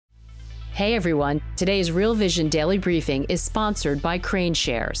Hey everyone, today's Real Vision Daily Briefing is sponsored by Crane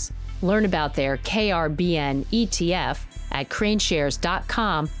Shares. Learn about their KRBN ETF at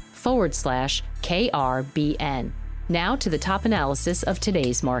craneshares.com/KRBN. Now to the top analysis of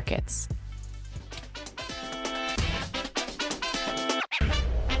today's markets.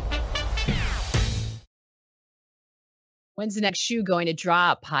 When's the next shoe going to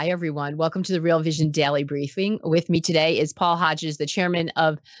drop? Hi, everyone. Welcome to the Real Vision Daily Briefing. With me today is Paul Hodges, the chairman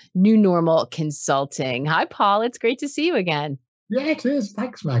of New Normal Consulting. Hi, Paul. It's great to see you again. Yeah, it is.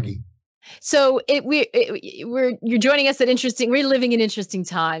 Thanks, Maggie. So you're joining us at we're living in interesting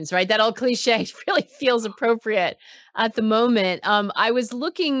times, right? That old cliche really feels appropriate at the moment. I was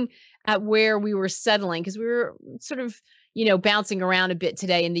looking at where we were settling because we were sort of, bouncing around a bit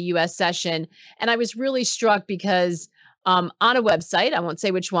today in the U.S. session. And I was really struck because on a website, I won't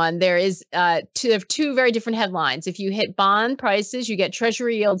say which one, there is two very different headlines. If you hit bond prices, you get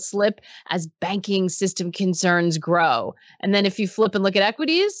Treasury yield slip as banking system concerns grow. And then if you flip and look at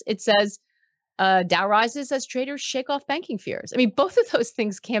equities, it says Dow rises as traders shake off banking fears. I mean, both of those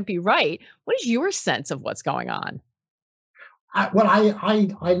things can't be right. What is your sense of what's going on? I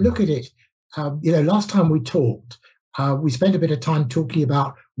look at it, last time we talked, we spent a bit of time talking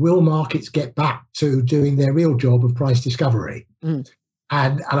about will markets get back to doing their real job of price discovery? And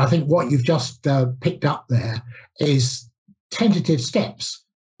I think what you've just picked up there is tentative steps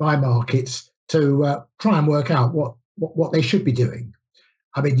by markets to try and work out what they should be doing.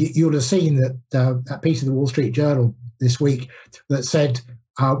 I mean, you'll have seen that that piece of the Wall Street Journal this week that said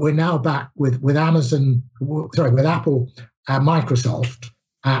we're now back with Apple and Microsoft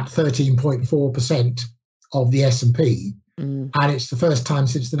at 13.4% of the S&P. And it's the first time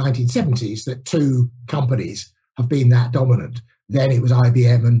since the 1970s that two companies have been that dominant. Then it was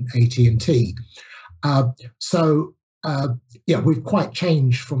IBM and AT&T. We've quite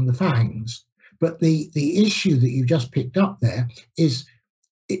changed from the FANGs. But the issue that you just picked up there is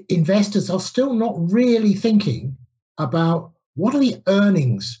investors are still not really thinking about what are the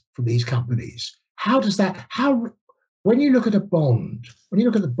earnings from these companies? When you look at a bond, when you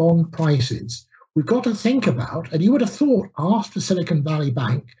look at the bond prices, we've got to think about, and you would have thought after Silicon Valley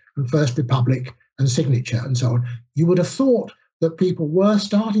Bank and First Republic and Signature and so on, you would have thought that people were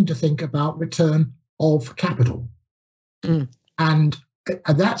starting to think about return of capital. And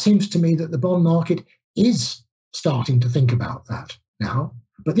that seems to me that the bond market is starting to think about that now,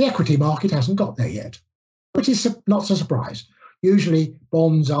 but the equity market hasn't got there yet, which is not a surprise. Usually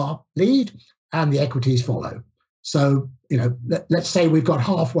bonds are lead and the equities follow. So, let's say we've got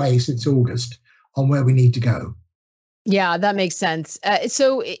halfway since August on where we need to go. Yeah, that makes sense.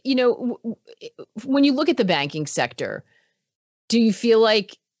 So, when you look at the banking sector, do you feel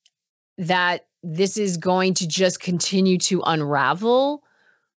like that this is going to just continue to unravel?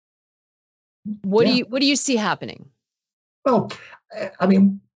 What do you see happening? Well, I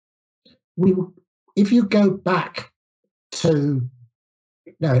mean, if you go back to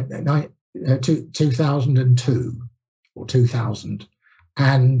 2002 or 2000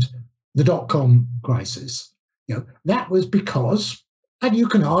 and the dot-com crisis, that was because, and you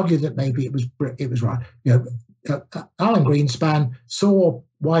can argue that maybe it was right. Alan Greenspan saw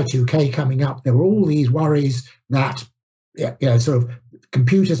Y2K coming up. There were all these worries that sort of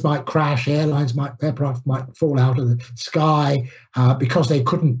computers might crash, aircraft might fall out of the sky because they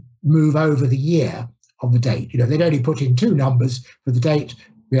couldn't move over the year of the date. They'd only put in two numbers for the date.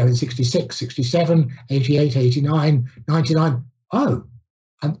 In 66, 67, 88, 89, 99. Oh,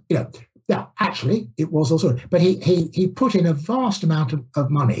 and actually it was also, but he put in a vast amount of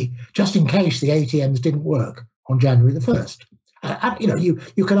money just in case the ATMs didn't work on January the 1st.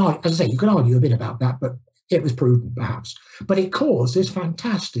 You can argue, as I say, you can argue a bit about that, but it was prudent perhaps. But it caused this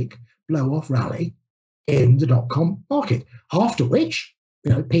fantastic blow-off rally in the dot-com market, after which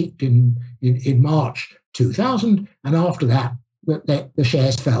it peaked in March 2000, and after that the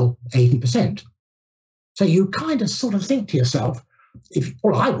shares fell 80%. So you kind of sort of think to yourself,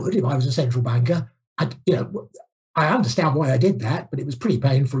 I would if I was a central banker. I understand why I did that, but it was pretty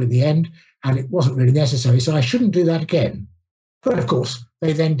painful in the end, and it wasn't really necessary, so I shouldn't do that again. But of course,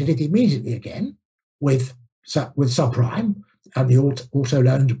 they then did it immediately again with subprime and the auto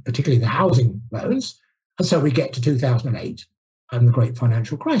loans, particularly the housing loans, and so we get to 2008 and the great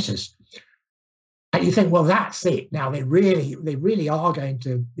financial crisis. And you think, well, that's it. Now they really are going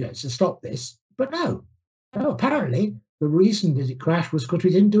to stop this. But no, apparently the reason that it crashed was because we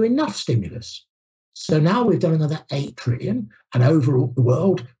didn't do enough stimulus. So now we've done another 8 trillion, and overall the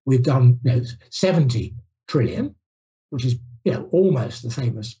world we've done 70 trillion, which is almost the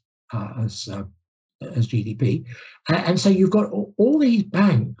same as GDP. And so you've got all these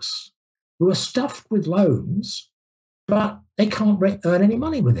banks who are stuffed with loans, but they can't earn any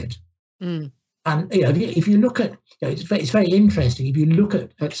money with it. Mm. And if you look at, it's very interesting. If you look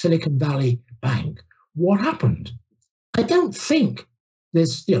at Silicon Valley Bank, what happened? I don't think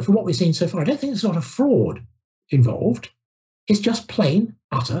there's, from what we've seen so far, I don't think there's a lot of fraud involved. It's just plain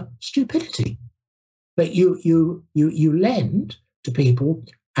utter stupidity. But you lend to people,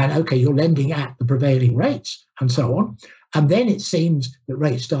 and okay, you're lending at the prevailing rates and so on, and then it seems that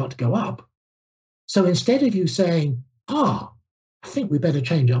rates start to go up. So instead of you saying, I think we better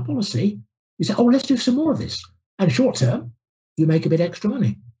change our policy, you say, let's do some more of this. And short term, you make a bit extra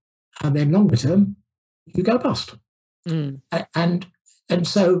money, and then longer term, you go bust. Mm. And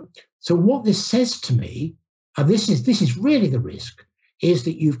so what this says to me, and this is really the risk, is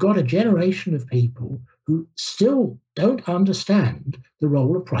that you've got a generation of people who still don't understand the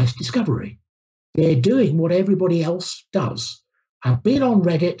role of price discovery. They're doing what everybody else does. I've been on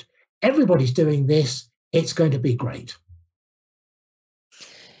Reddit, everybody's doing this, it's going to be great.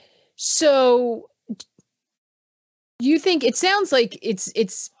 So you think, it sounds like it's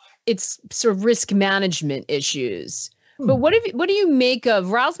sort of risk management issues. But what do you make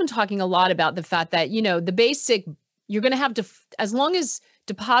of, Raoul's been talking a lot about the fact that, the basic, you're going to have to, as long as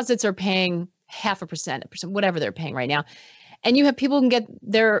deposits are paying 0.5%, 1%, whatever they're paying right now, and you have people who can get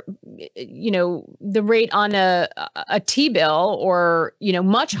their, the rate on a T-bill or,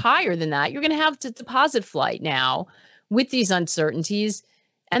 much higher than that, you're going to have to deposit flight now with these uncertainties.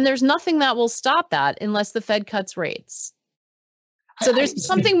 And there's nothing that will stop that unless the Fed cuts rates. So there's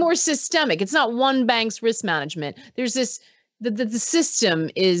something more systemic. It's not one bank's risk management. There's this, the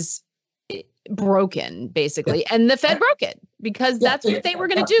system is broken, basically. And the Fed broke it because that's what they were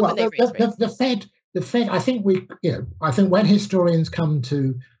going to do when they raised rates. The Fed, I think I think when historians come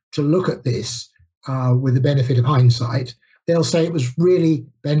to look at this with the benefit of hindsight, they'll say it was really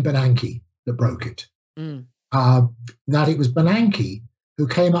Ben Bernanke that broke it. Mm. That it was Bernanke who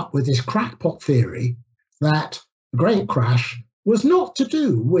came up with this crackpot theory that the Great Crash was not to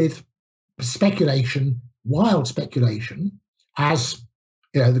do with speculation, wild speculation, as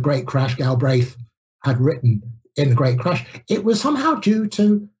the Great Crash Galbraith had written in the Great Crash. It was somehow due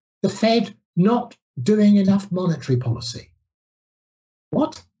to the Fed not doing enough monetary policy.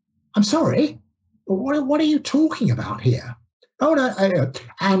 What? I'm sorry, but what are you talking about here? Oh no,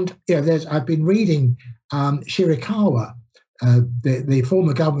 and I've been reading Shirakawa, the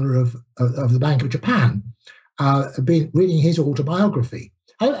former governor of the Bank of Japan. I've been reading his autobiography.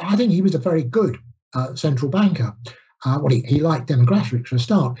 I think he was a very good central banker. He liked demographics for a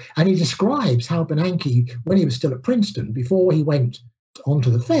start, and he describes how Bernanke, when he was still at Princeton, before he went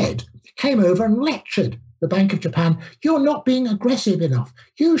onto the Fed, came over and lectured the Bank of Japan. You're not being aggressive enough.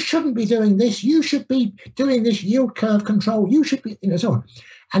 You shouldn't be doing this. You should be doing this yield curve control. You should be, so on.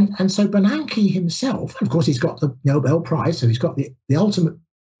 And so Bernanke himself, of course, he's got the Nobel Prize, so he's got the ultimate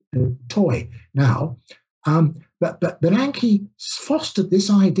toy now. But Bernanke fostered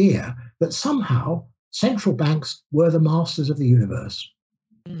this idea that somehow central banks were the masters of the universe.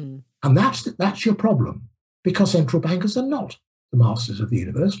 Mm. And that's your problem, because central bankers are not the masters of the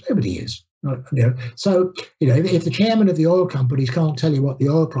universe. Nobody is. So, if the chairman of the oil companies can't tell you what the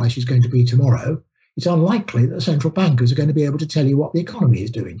oil price is going to be tomorrow, it's unlikely that the central bankers are going to be able to tell you what the economy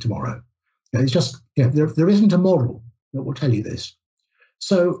is doing tomorrow. It's just, there isn't a model that will tell you this.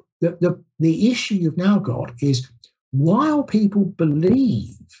 So the issue you've now got is, while people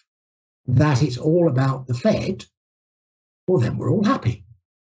believe that it's all about the Fed, well, then we're all happy,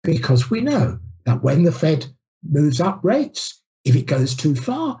 because we know that when the Fed moves up rates, if it goes too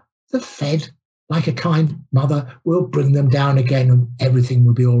far, the Fed, like a kind mother, will bring them down again and everything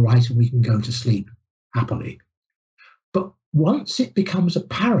will be all right and we can go to sleep happily. But once it becomes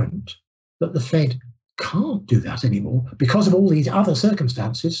apparent that the Fed can't do that anymore because of all these other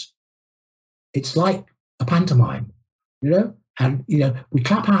circumstances, it's like a pantomime, and we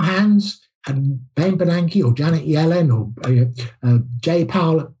clap our hands and Ben Bernanke or Janet Yellen or Jay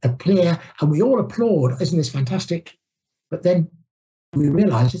Powell appear and we all applaud, isn't this fantastic? But then we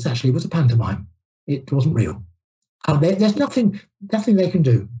realize it actually was a pantomime. It wasn't real. And there's nothing they can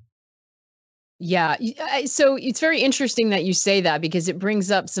do. Yeah. So it's very interesting that you say that, because it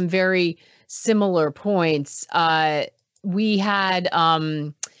brings up some very similar points. We had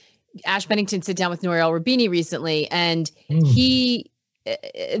Ash Bennington sit down with Nouriel Roubini recently, and the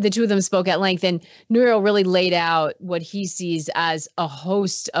two of them spoke at length, and Nouriel really laid out what he sees as a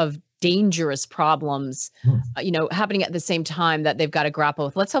host of dangerous problems, happening at the same time that they've got to grapple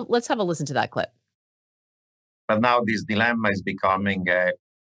with. Let's have a listen to that clip. But now this dilemma is becoming a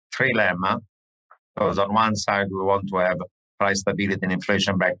trilemma, because on one side we want to have price stability and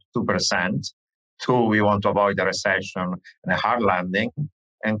inflation back to 2%. 2, we want to avoid a recession and a hard landing.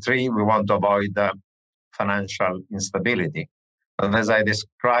 And 3, we want to avoid financial instability. And as I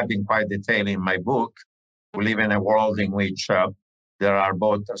describe in quite detail in my book, we live in a world in which there are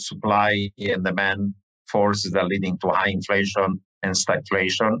both supply and demand forces that are leading to high inflation and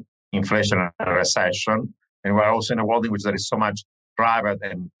stagflation, inflation and recession. And we're also in a world in which there is so much private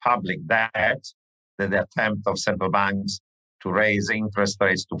and public debt that the attempt of central banks to raise interest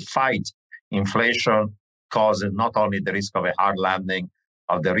rates to fight inflation causes not only the risk of a hard landing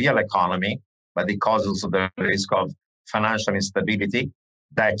of the real economy, but it causes also the risk of financial instability,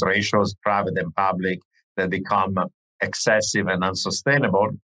 debt ratios, private and public, that become excessive and unsustainable.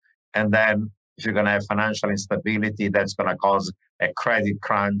 And then if you're going to have financial instability, that's going to cause a credit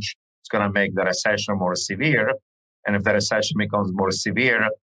crunch. It's going to make the recession more severe. And if the recession becomes more severe,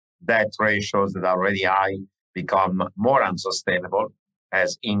 debt ratios that are already high become more unsustainable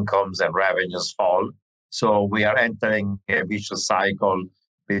as incomes and revenues fall. So we are entering a vicious cycle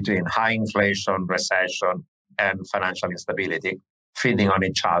between high inflation, recession, and financial instability, feeding on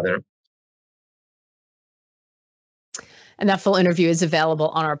each other. And that full interview is available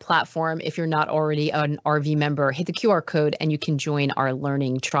on our platform. If you're not already an RV member, hit the QR code and you can join our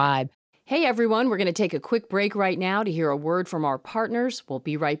learning tribe. Hey everyone, we're going to take a quick break right now to hear a word from our partners. We'll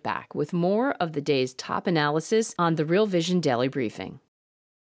be right back with more of the day's top analysis on the Real Vision Daily Briefing.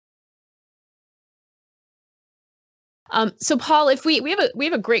 So Paul, if we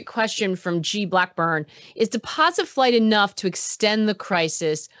have a great question from G. Blackburn. Is deposit flight enough to extend the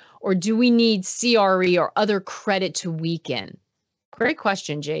crisis, or do we need CRE or other credit to weaken? Great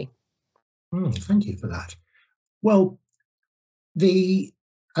question, G. Thank you for that. Well,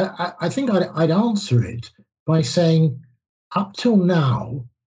 I think I'd answer it by saying, up till now,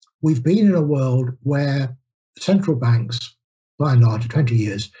 we've been in a world where central banks, by and large, 20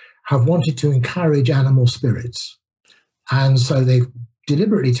 years, have wanted to encourage animal spirits. And so they've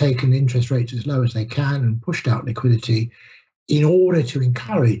deliberately taken interest rates as low as they can and pushed out liquidity in order to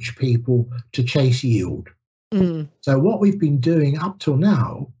encourage people to chase yield. So what we've been doing up till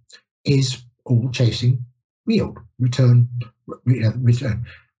now is all chasing yield, return.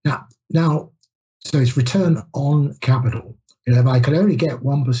 Now, so it's return on capital. If I can only get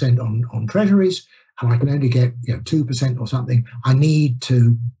 1% on treasuries and I can only get 2% or something, I need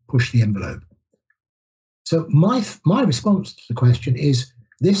to push the envelope. So my response to the question is,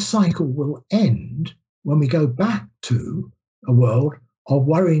 this cycle will end when we go back to a world of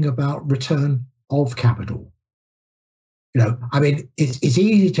worrying about return of capital. It's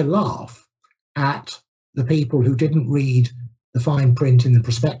easy to laugh at the people who didn't read the fine print in the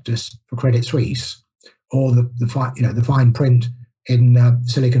prospectus for Credit Suisse, or the fine print in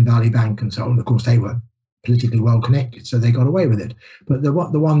Silicon Valley Bank and so on. Of course, they were politically well connected, so they got away with it. But the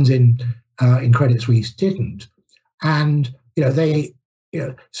ones in Credit Suisse didn't, and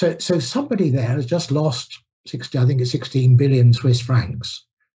so somebody there has just lost 16 billion Swiss francs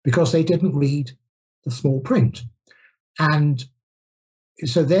because they didn't read the small print, and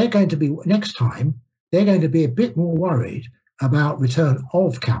so they're going to be next time they're going to be a bit more worried about return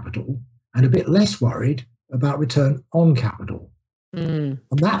of capital and a bit less worried about return on capital. And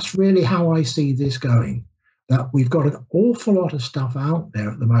that's really how I see this going. That we've got an awful lot of stuff out there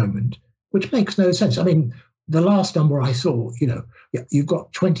at the moment which makes no sense. I mean, the last number I saw, you've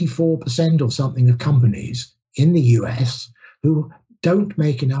got 24% or something of companies in the US who don't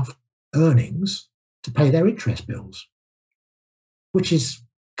make enough earnings to pay their interest bills, which is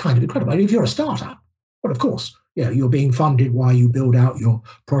kind of incredible. If you're a startup, well, of course, you're being funded while you build out your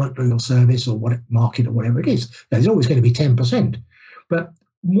product or your service or what market or whatever it is. There's always going to be 10%, but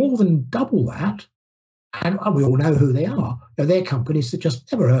more than double that. And we all know who they are. They're companies that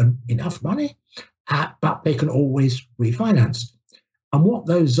just never earn enough money, but they can always refinance. And what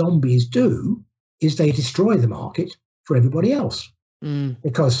those zombies do is they destroy the market for everybody else.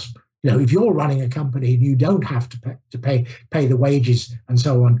 Because if you're running a company and you don't have to pay the wages and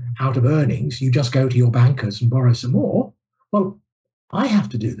so on out of earnings, you just go to your bankers and borrow some more. Well, I have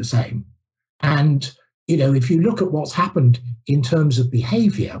to do the same. And if you look at what's happened in terms of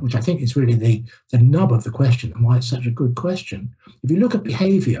behavior, which I think is really the nub of the question and why it's such a good question, if you look at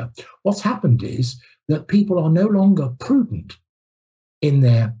behavior, what's happened is that people are no longer prudent in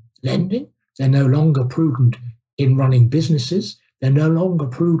their lending. They're no longer prudent in running businesses. They're no longer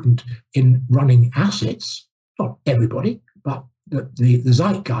prudent in running assets. Not everybody, but the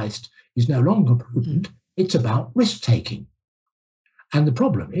zeitgeist is no longer prudent. It's about risk-taking. And the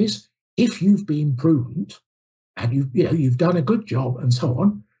problem is, if you've been prudent and you've done a good job and so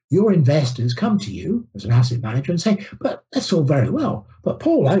on, your investors come to you as an asset manager and say, but that's all very well, but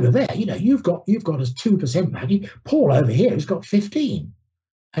Paul over there, you've got us 2% money. Paul over here has got 15.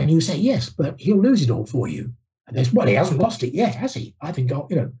 And you say, yes, but he'll lose it all for you. And there's, well, he hasn't lost it yet, has he? I think,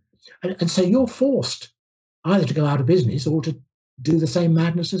 and so you're forced either to go out of business or to do the same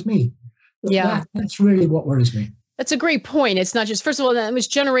madness as me. Yeah. That's really what worries me. That's a great point. It's not just, first of all, that was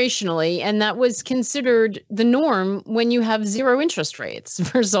generationally, and that was considered the norm when you have zero interest rates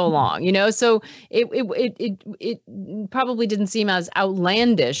for so long, so it probably didn't seem as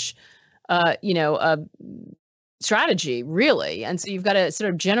outlandish, strategy, really. And so you've got a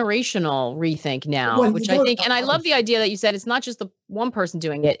sort of generational rethink now, which I think, and I love the idea that you said it's not just the one person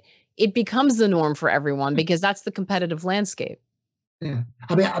doing it, it becomes the norm for everyone because that's the competitive landscape. Yeah,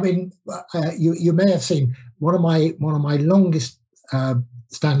 I mean, you may have seen one of my longest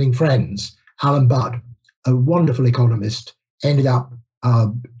standing friends, Alan Budd, a wonderful economist, ended up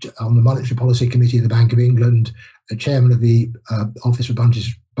on the Monetary Policy Committee of the Bank of England, chairman of the Office for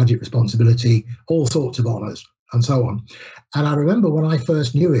Budget Responsibility, all sorts of honours, and so on. And I remember when I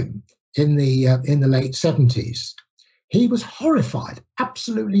first knew him in the late 70s, he was horrified,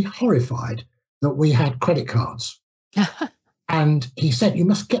 absolutely horrified, that we had credit cards. And he said, you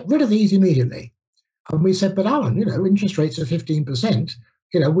must get rid of these immediately. And we said, but Alan, interest rates are 15%.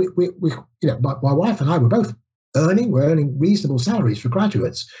 My wife and I were both earning reasonable salaries for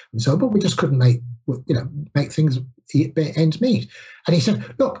graduates. And so, but we just couldn't make things ends meet. And he said,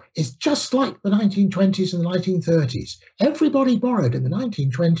 look, it's just like the 1920s and the 1930s. Everybody borrowed in the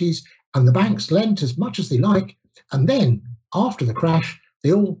 1920s and the banks lent as much as they like. And then after the crash,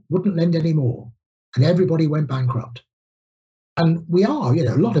 they all wouldn't lend anymore. And everybody went bankrupt. And we are,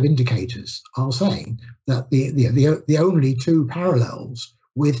 a lot of indicators are saying that the only two parallels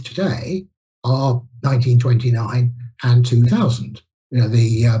with today are 1929 and 2000.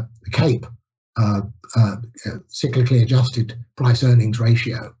 The CAPE, cyclically adjusted price earnings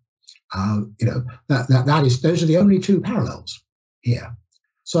ratio. Those are the only two parallels here.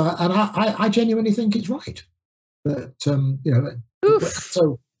 So, and I genuinely think it's right. But so.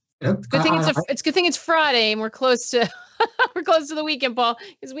 It's a good thing it's Friday and we're close to the weekend, Paul,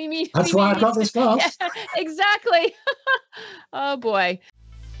 because we meet. That's why I got this class. Yeah, exactly. Oh boy.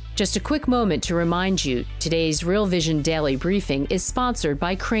 Just a quick moment to remind you, today's Real Vision Daily Briefing is sponsored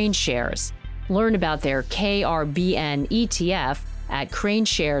by Crane Shares. Learn about their KRBN ETF at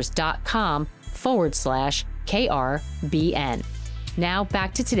craneshares.com/KRBN. Now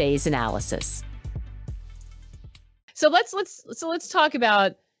back to today's analysis. So let's talk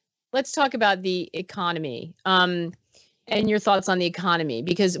about the economy and your thoughts on the economy,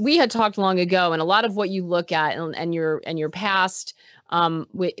 because we had talked long ago, and a lot of what you look at and your past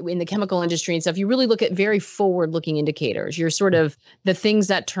in the chemical industry and stuff, you really look at very forward-looking indicators. You're sort of the things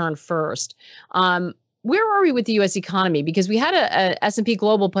that turn first. Where are we with the U.S. economy? Because we had a S&P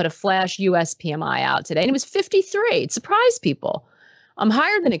Global put a flash U.S. PMI out today, and it was 53. It surprised people,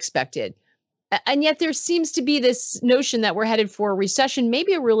 higher than expected. And yet there seems to be this notion that we're headed for a recession,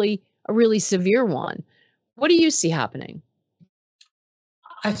 maybe a really severe one. What do you see happening?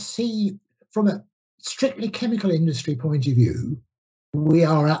 I see, from a strictly chemical industry point of view, we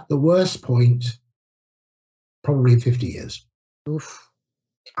are at the worst point probably in 50 years. Oof.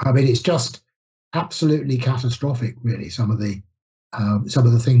 I mean, it's just absolutely catastrophic, really, some of the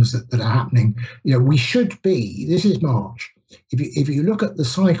things that are happening. We should be, this is March, if you look at the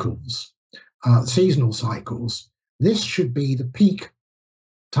cycles, seasonal cycles, this should be the peak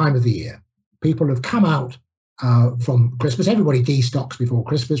time of the year. People have come out from Christmas. Everybody destocks before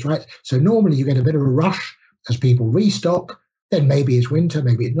Christmas, right? So normally you get a bit of a rush as people restock. Then maybe it's winter,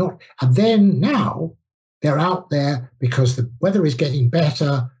 maybe it's not. And then now they're out there because the weather is getting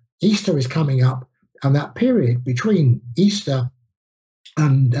better. Easter is coming up, and that period between Easter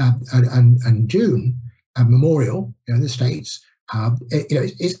and June, Memorial, in the States,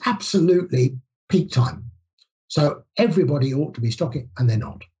 it's absolutely peak time. So everybody ought to be stocking, and they're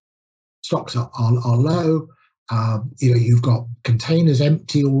not. Stocks are low. You've got containers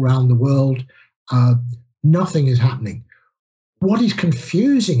empty all around the world. Nothing is happening. What is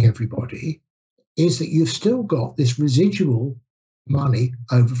confusing everybody is that you've still got this residual money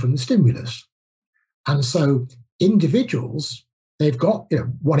over from the stimulus. And so individuals, they've got,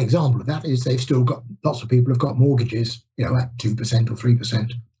 one example of that is they've still got, lots of people have got mortgages, at 2% or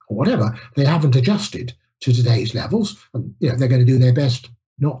 3% or whatever. They haven't adjusted to today's levels, and they're going to do their best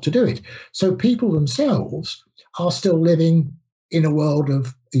not to do it. So people themselves are still living in a world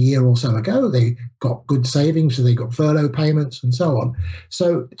of a year or so ago. They got good savings, so they got furlough payments and so on.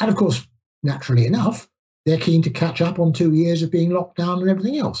 So, and of course, naturally enough, they're keen to catch up on 2 years of being locked down and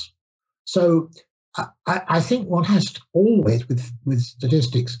everything else. So I think one has to always, with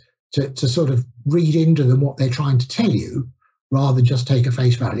statistics, to sort of read into them what they're trying to tell you, rather than just take a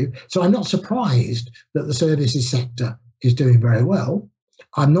face value. So I'm not surprised that the services sector is doing very well.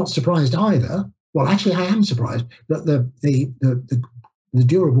 I'm not surprised either. Well, actually, I am surprised that the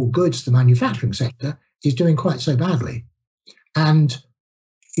durable goods, the manufacturing sector, is doing quite so badly. And,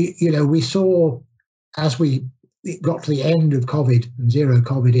 we saw, as we got to the end of COVID and zero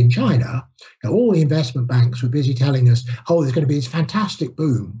COVID in China, all the investment banks were busy telling us, oh, there's going to be this fantastic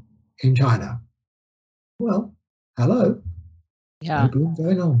boom in China. Well, hello. Yeah. No boom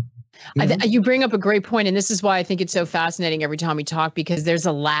going on. You bring up a great point, and this is why I think it's so fascinating every time we talk, because there's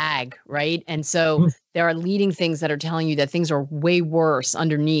a lag, right? And so there are leading things that are telling you that things are way worse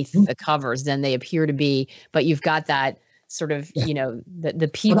underneath the covers than they appear to be. But you've got that sort of, the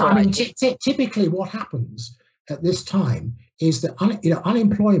people. But I mean, typically what happens at this time is that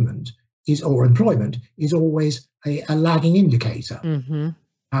unemployment is always a lagging indicator. Mm-hmm.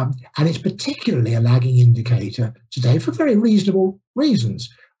 And it's particularly a lagging indicator today for very reasonable reasons.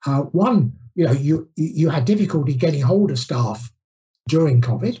 One, you had difficulty getting hold of staff during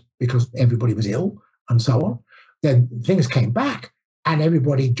COVID because everybody was ill and so on. Then things came back and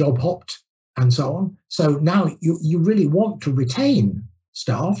everybody job hopped and so on. So now you really want to retain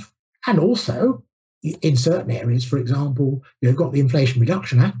staff. And also, in certain areas, for example, you've got the Inflation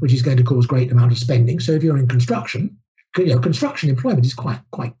Reduction Act, which is going to cause great amount of spending. So if you're in construction, construction employment is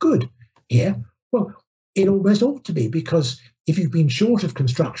quite good here. Well, it almost ought to be, because if you've been short of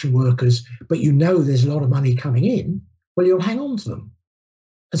construction workers, but there's a lot of money coming in, well, you'll hang on to them.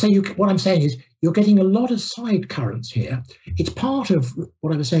 And so what I'm saying is you're getting a lot of side currents here. It's part of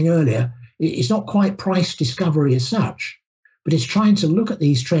what I was saying earlier. It's not quite price discovery as such, but it's trying to look at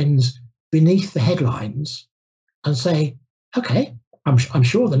these trends beneath the headlines and say, okay, I'm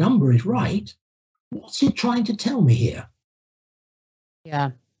sure the number is right. What's it trying to tell me here?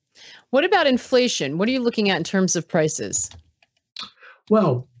 Yeah. What about inflation? What are you looking at in terms of prices?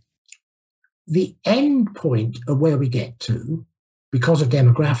 Well, the end point of where we get to, because of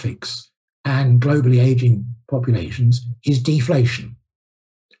demographics and globally aging populations, is deflation.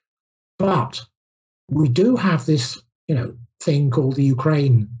 But we do have this, thing called the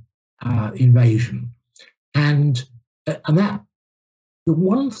Ukraine invasion, and that the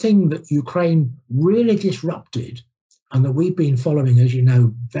one thing that Ukraine really disrupted, and that we've been following, as you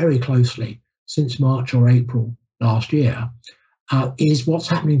know, very closely since March or April last year, is what's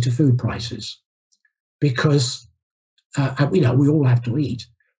happening to food prices. Because, we all have to eat.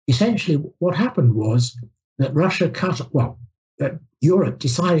 Essentially, what happened was that that Europe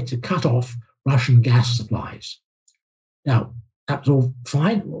decided to cut off Russian gas supplies. Now, that was all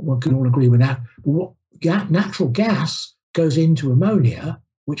fine. One can all agree with that. But natural gas goes into ammonia,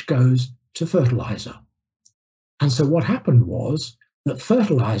 which goes to fertilizer. And so what happened was that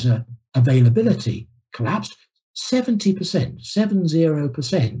fertilizer availability collapsed.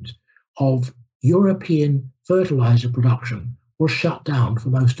 70% of European fertilizer production was shut down for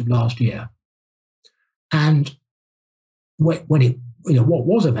most of last year. And when what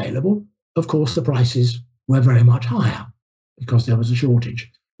was available, of course, the prices were very much higher because there was a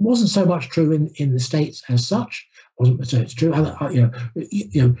shortage. It wasn't so much true in the States as such. Wasn't so it's true.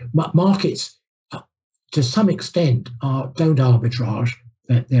 Markets to some extent don't arbitrage.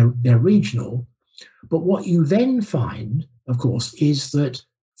 They're regional. But what you then find, of course, is that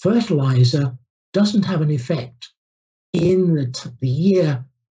fertilizer doesn't have an effect in the year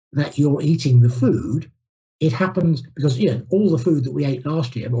that you're eating the food. It happens because all the food that we ate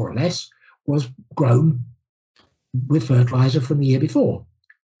last year, more or less, was grown with fertilizer from the year before.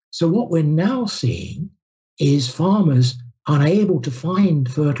 So what we're now seeing is farmers unable to find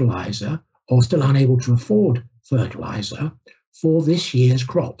fertilizer, or still unable to afford fertilizer, for this year's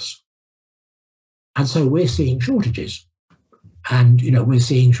crops. And so we're seeing shortages. And we're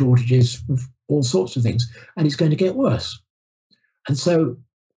seeing shortages of all sorts of things, and it's going to get worse. And so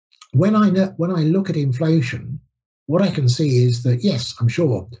when I look at inflation, what I can see is that, yes, I'm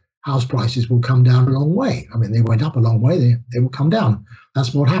sure house prices will come down a long way. I mean, they went up a long way, they will come down.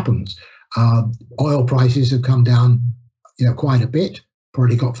 That's what happens. Oil prices have come down, quite a bit,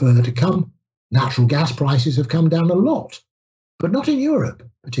 probably got further to come. Natural gas prices have come down a lot, but not in Europe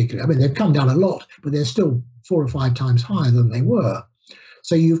particularly. I mean, they've come down a lot, but they're still 4 or 5 times higher than they were.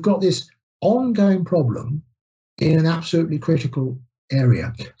 So you've got this ongoing problem in an absolutely critical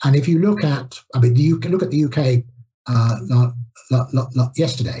area. And if you look at, you can look at the UK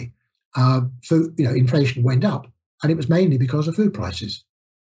yesterday, food, inflation went up, and it was mainly because of food prices.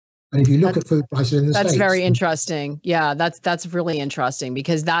 And if you look at food prices in the States, that's very interesting. Yeah, that's really interesting,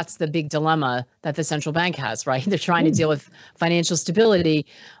 because that's the big dilemma that the central bank has, right? They're trying to deal with financial stability,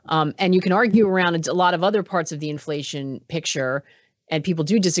 and you can argue around a lot of other parts of the inflation picture, and people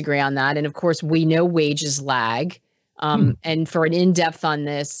do disagree on that. And of course, we know wages lag. And for an in-depth on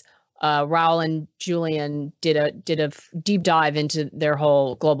this, Raoul and Julian did a deep dive into their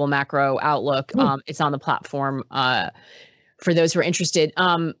whole global macro outlook. It's on the platform for those who are interested.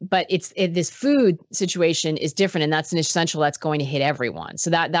 But this food situation is different, and that's an essential that's going to hit everyone. So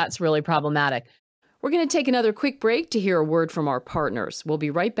that's really problematic. We're going to take another quick break to hear a word from our partners. We'll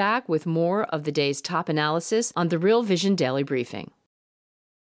be right back with more of the day's top analysis on the Real Vision Daily Briefing.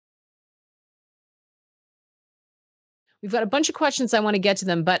 We've got a bunch of questions. I want to get to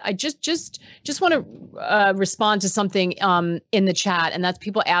them, but I just want to respond to something in the chat, and that's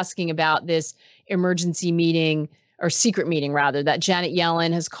people asking about this emergency meeting, or secret meeting rather, that Janet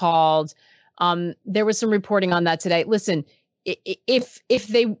Yellen has called. There was some reporting on that today. Listen, if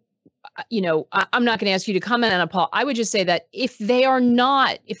they, I'm not going to ask you to comment on it, Paul. I would just say that if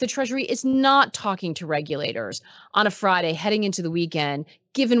the Treasury is not talking to regulators on a Friday heading into the weekend,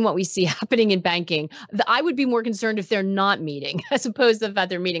 given what we see happening in banking, I would be more concerned if they're not meeting as opposed to the fact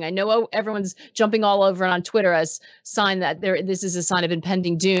they're meeting. I know everyone's jumping all over on Twitter as sign that this is a sign of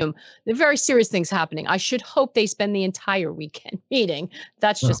impending doom. There are very serious things happening. I should hope they spend the entire weekend meeting.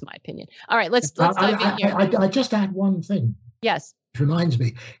 That's just my opinion. All right, let's dive in here. I just add one thing. Yes. It reminds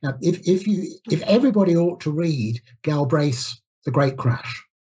me, now, if everybody ought to read Galbraith's The Great Crash,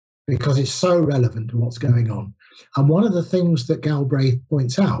 because it's so relevant to what's going on. And one of the things that Galbraith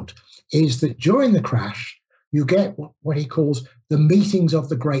points out is that during the crash, you get what he calls the meetings of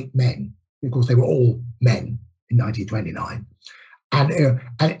the great men, because they were all men in 1929. And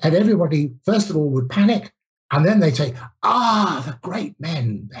everybody, first of all, would panic, and then they'd say, the great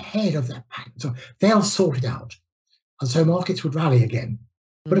men, the head of that pack. So they'll sort it out. And so markets would rally again.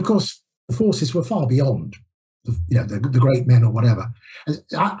 But of course, the forces were far beyond the great men or whatever.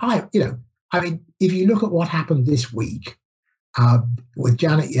 I mean, if you look at what happened this week with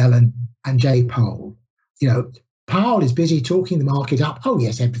Janet Yellen and Jay Powell, Powell is busy talking the market up. Oh,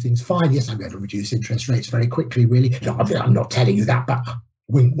 yes, everything's fine. Yes, I'm going to reduce interest rates very quickly, really. No, I'm not telling you that, but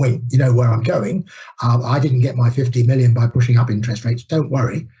wink, wink, you know where I'm going. I didn't get my 50 million by pushing up interest rates. Don't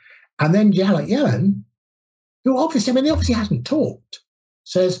worry. And then Janet Yellen, who obviously hasn't talked,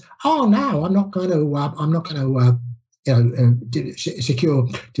 says, no, I'm not going to secure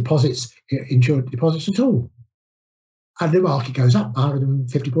deposits, insured deposits at all. And the market goes up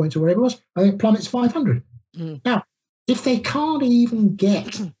 150 points or whatever it was, and it plummets 500. Now, if they can't even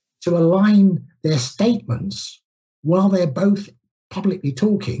get to align their statements while they're both publicly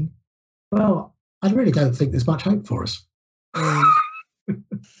talking, well, I really don't think there's much hope for us.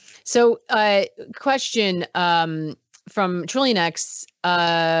 So, question from TrillionX.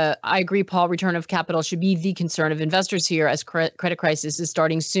 I agree, Paul, return of capital should be the concern of investors here as credit crisis is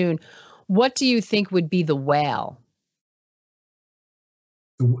starting soon. What do you think would be the whale?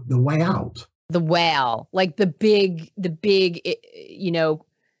 The way out? The whale, like the big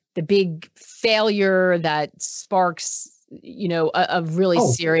failure that sparks, a really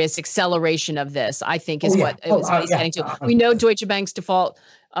serious acceleration of this, I think is what he's getting to. We know Deutsche Bank's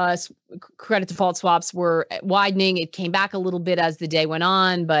credit default swaps were widening. It came back a little bit as the day went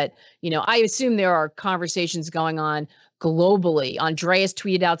on, but I assume there are conversations going on globally. Andreas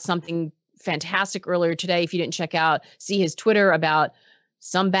tweeted out something fantastic earlier today. If you didn't see his Twitter, about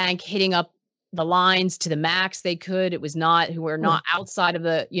some bank hitting up the lines to the max they could. It was not who were not outside of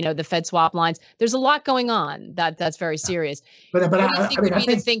the the Fed swap lines. There's a lot going on that's very serious. But what do you think would be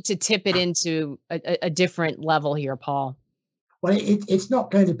the thing to tip it into a different level here, Paul? Well, it's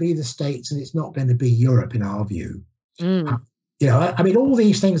not going to be the States and it's not going to be Europe in our view. All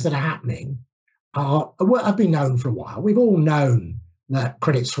these things that are happening have been known for a while. We've all known that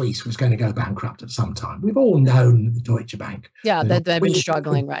Credit Suisse was going to go bankrupt at some time. We've all known the Deutsche Bank. Yeah, they've been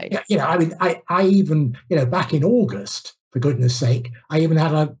struggling, right? I even, back in August, for goodness sake, I even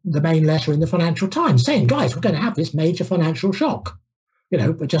had the main letter in the Financial Times saying, guys, we're going to have this major financial shock.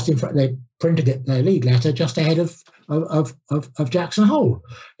 But just in front, they printed it, their lead letter, just ahead of Jackson Hole.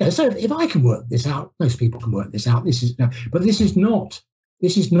 So if I can work this out, most people can work this out. This is not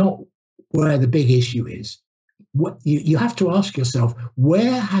where the big issue is. What you have to ask yourself,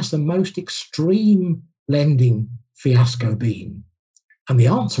 where has the most extreme lending fiasco been? And the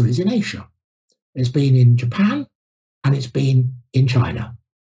answer is in Asia. It's been in Japan and it's been in China.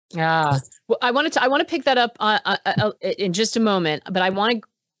 Well, I want to pick that up in just a moment, but I want to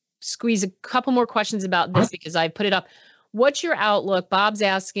squeeze a couple more questions about this because I put it up. what's your outlook? Bob's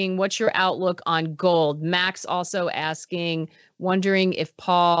asking, what's your outlook on gold? Max also asking, wondering if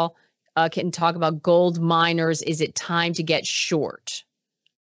Paul can talk about gold miners. Is it time to get short?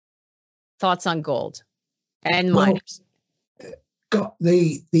 Thoughts on gold and miners?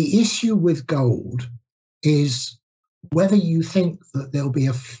 The issue with gold is whether you think that there'll be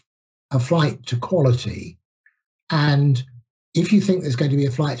a flight to quality, and if you think there's going to be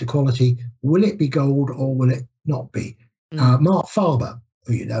a flight to quality, will it be gold or will it not be? Mark Farber,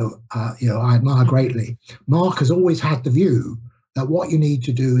 who I admire greatly. Mark has always had the view that what you need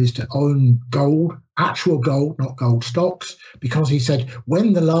to do is to own gold, actual gold, not gold stocks, because he said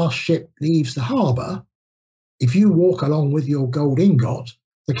when the last ship leaves the harbour, if you walk along with your gold ingot,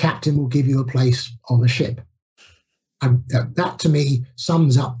 the captain will give you a place on the ship. And that, to me,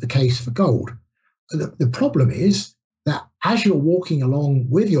 sums up the case for gold. The problem is that as you're walking along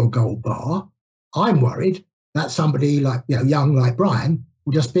with your gold bar, I'm worried that somebody like young like Brian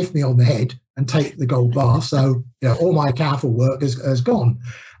will just biff me on the head and take the gold bar. So all my careful work has gone.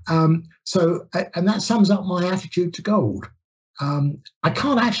 And that sums up my attitude to gold. I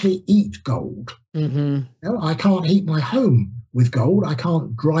can't actually eat gold. Mm-hmm. I can't heat my home with gold. I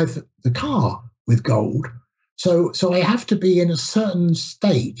can't drive the car with gold. So I have to be in a certain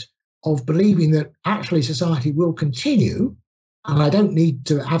state of believing that actually society will continue, and I don't need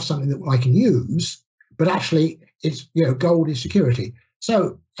to have something that I can use, but actually it's gold is security.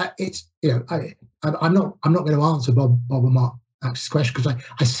 So it's I'm not going to answer Bob and Max's question because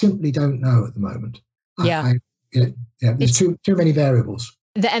I simply don't know at the moment. Yeah. There's too many variables.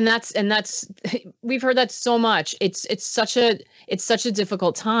 And that's we've heard that so much. It's such a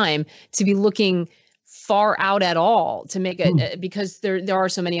difficult time to be looking far out at all to make it because there are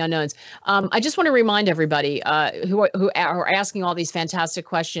so many unknowns. I just want to remind everybody who are asking all these fantastic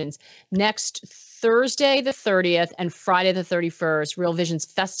questions. Next Thursday the 30th and Friday the 31st, Real Vision's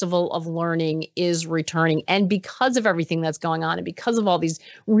Festival of Learning is returning. And because of everything that's going on and because of all these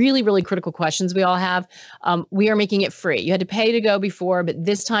really, really critical questions we all have, we are making it free. You had to pay to go before, but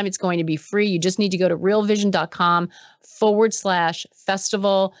this time it's going to be free. You just need to go to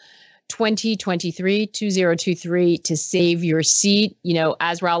realvision.com/festival 2023 to save your seat.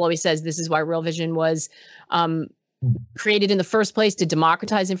 As Raul always says, this is why Real Vision was created in the first place, to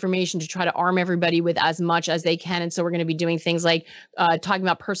democratize information, to try to arm everybody with as much as they can. And so we're going to be doing things like talking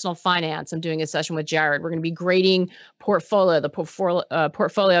about personal finance. I'm doing a session with Jared. We're going to be grading portfolio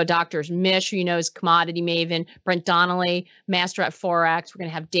doctors, Mish, who knows commodity maven, Brent Donnelly, master at Forex. We're going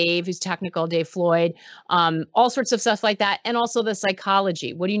to have Dave, who's technical, Dave Floyd, all sorts of stuff like that. And also the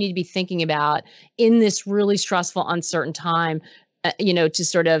psychology. What do you need to be thinking about in this really stressful, uncertain time, to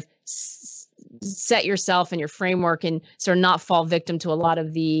sort of set yourself and your framework and sort of not fall victim to a lot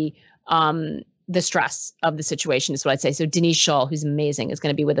of the stress of the situation is what I'd say. So Denise Shull, who's amazing, is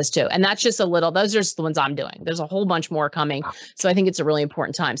going to be with us too. And that's just those are just the ones I'm doing. There's a whole bunch more coming. So I think it's a really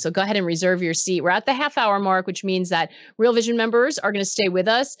important time. So go ahead and reserve your seat. We're at the half-hour mark, which means that Real Vision members are going to stay with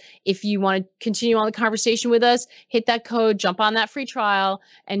us. If you want to continue on the conversation with us, hit that code, jump on that free trial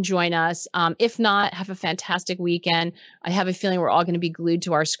and join us. If not, have a fantastic weekend. I have a feeling we're all going to be glued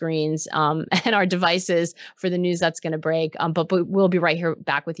to our screens and our devices for the news that's going to break. But we'll be right here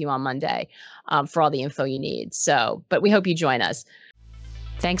back with you on Monday. For all the info you need. But we hope you join us.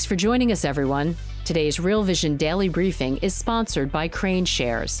 Thanks for joining us, everyone. Today's Real Vision Daily Briefing is sponsored by Crane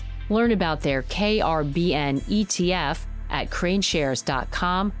Shares. Learn about their KRBN ETF at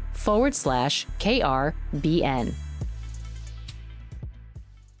craneshares.com/KRBN.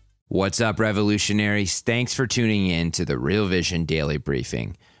 What's up, revolutionaries? Thanks for tuning in to the Real Vision Daily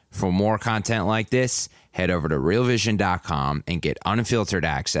Briefing. For more content like this, head over to realvision.com and get unfiltered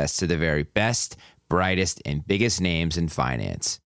access to the very best, brightest, and biggest names in finance.